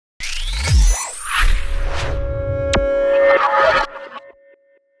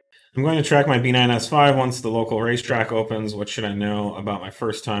I'm going to track my B9S5 once the local racetrack opens. What should I know about my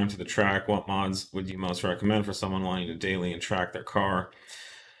first time to the track? What mods would you most recommend for someone wanting to daily and track their car?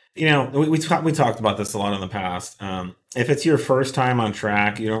 You know, we talked about this a lot in the past. If it's your first time on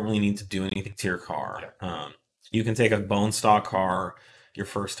track, you don't really need to do anything to your car. You can take a bone stock car your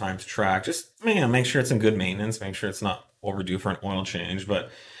first time to track. Just make sure it's in good maintenance. Make sure it's not overdue for an oil change. But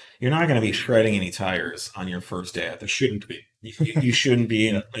you're not going to be shredding any tires on your first day. There shouldn't be. You shouldn't be,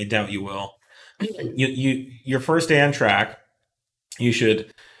 and I doubt you will. Your first day on track, you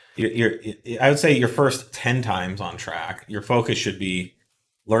should. I would say your first 10 times on track, your focus should be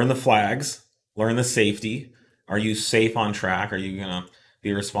learn the flags, learn the safety. Are you safe on track? Are you gonna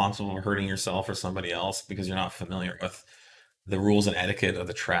be responsible for hurting yourself or somebody else because you're not familiar with the rules and etiquette of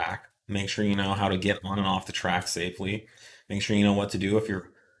the track? Make sure you know how to get on and off the track safely. Make sure you know what to do if your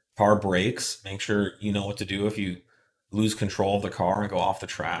car breaks. Make sure you know what to do if you lose control of the car and go off the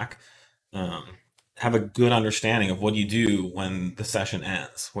track. Um, have a good understanding of what you do when the session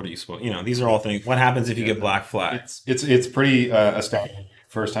ends. What are you supposed? These are all things. What happens if you get black flag? It's pretty astounding.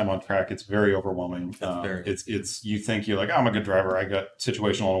 First time on track, it's very overwhelming. It's you think you're like, oh, I'm a good driver. I got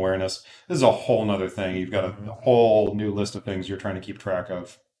situational awareness. This is a whole nother thing. You've got a whole new list of things you're trying to keep track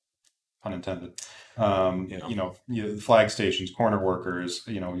of, pun intended. Flag stations, corner workers.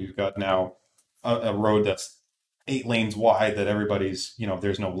 You've got now a road that's 8 lanes wide that everybody's,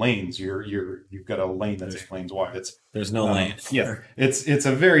 there's no lanes. You've got a lane that's 8 lanes wide. There's no lanes. Yeah, it's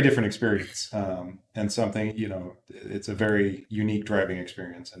a very different experience, and something, it's a very unique driving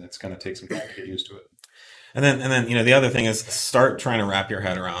experience, and it's going to take some time to get used to it. And then the other thing is start trying to wrap your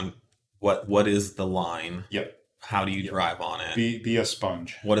head around what is the line. Yep. How do you drive on it? Be a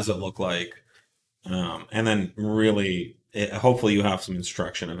sponge. What does it look like? And then really, hopefully you have some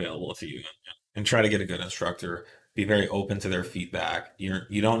instruction available to you, and try to get a good instructor. Be very open to their feedback.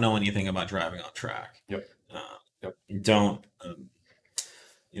 You don't know anything about driving on track. Yep. Yep. Don't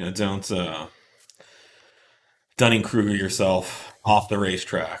Dunning Kruger yourself off the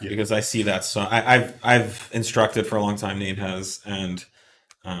racetrack, because I see that. So I've instructed for a long time. Nate has, and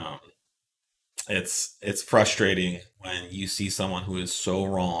it's frustrating when you see someone who is so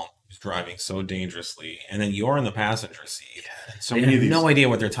wrong, who's driving so dangerously, and then you're in the passenger seat. So they have no idea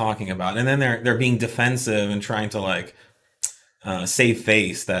what they're talking about, and then they're being defensive and trying to save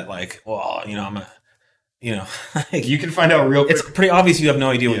face that I'm a like, you can find out real quick. It's pretty obvious you have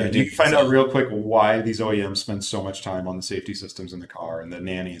no idea what you're doing. You can find out real quick why these OEMs spend so much time on the safety systems in the car and the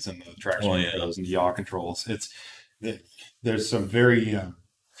nannies and the traction controls and the yaw controls. There's some very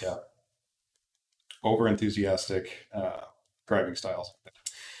over enthusiastic driving styles.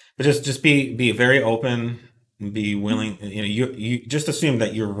 But just be very open, be willing. You just assume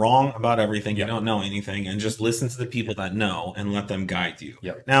that you're wrong about everything. You don't know anything, and just listen to the people that know and let them guide you.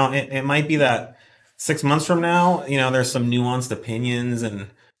 Yep. Now it might be that 6 months from now, there's some nuanced opinions, and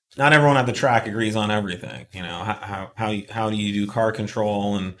not everyone at the track agrees on everything. How do you do car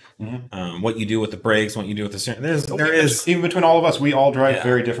control, and what you do with the brakes, what you do with the steering. There is even between all of us, we all drive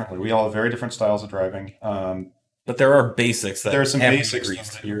very differently. We all have very different styles of driving. But there are basics that there are some basics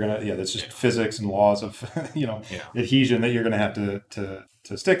that you're gonna that's just physics and laws of adhesion that you're gonna have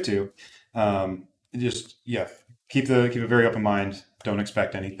to stick to. Keep a very open mind. Don't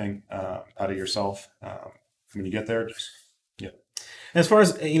expect anything out of yourself when you get there. As far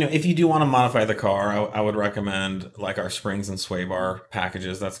as if you do want to modify the car, I would recommend like our springs and sway bar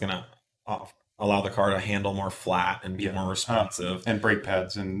packages. That's gonna allow the car to handle more flat and be more responsive. And brake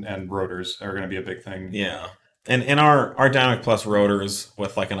pads and rotors are going to be a big thing. Yeah. And our Dynamic Plus rotors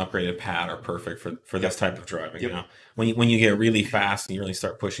with like an upgraded pad are perfect for this type of driving. When you get really fast and you really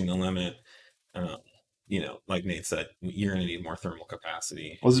start pushing the limit, like Nate said, you're going to need more thermal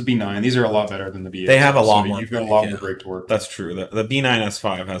capacity. Well, this is B9. These are a lot better than the B8. They have a lot more. You've got a lot more brake torque. That's true. The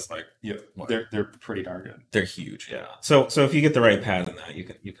B9S5 has they're pretty darn good. They're huge. Yeah. So if you get the right pad in that, you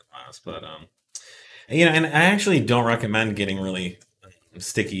can last. But and I actually don't recommend getting really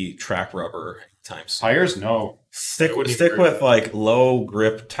sticky track rubber tires. No, stick with like low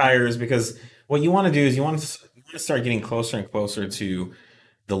grip tires, because what you want to do is you want to start getting closer and closer to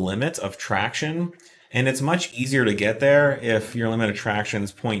the limit of traction, and it's much easier to get there if your limit of traction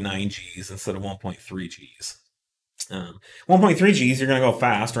is 0.9 Gs instead of 1.3 Gs. 1.3 Gs, you're going to go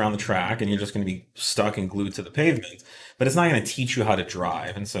fast around the track and you're just going to be stuck and glued to the pavement, but it's not going to teach you how to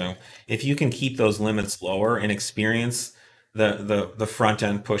drive. And so if you can keep those limits lower and experience the front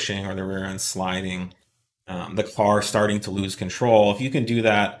end pushing or the rear end sliding, the car starting to lose control, if you can do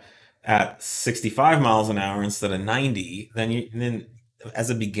that at 65 miles an hour instead of 90, then as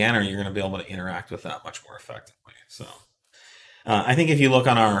a beginner, you're going to be able to interact with that much more effectively. So I think if you look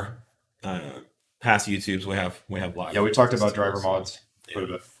on our uh, past YouTubes, we have live. Yeah, we talked about driver mods quite a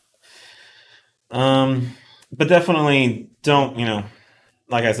bit. Um, but definitely don't,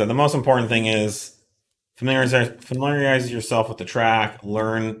 like I said, the most important thing is familiarize yourself with the track,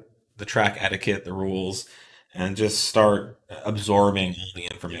 learn the track etiquette, the rules, and just start absorbing all the Yeah,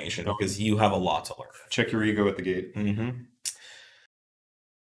 information don't because you have a lot to learn. check your ego at the gate. Mm-hmm.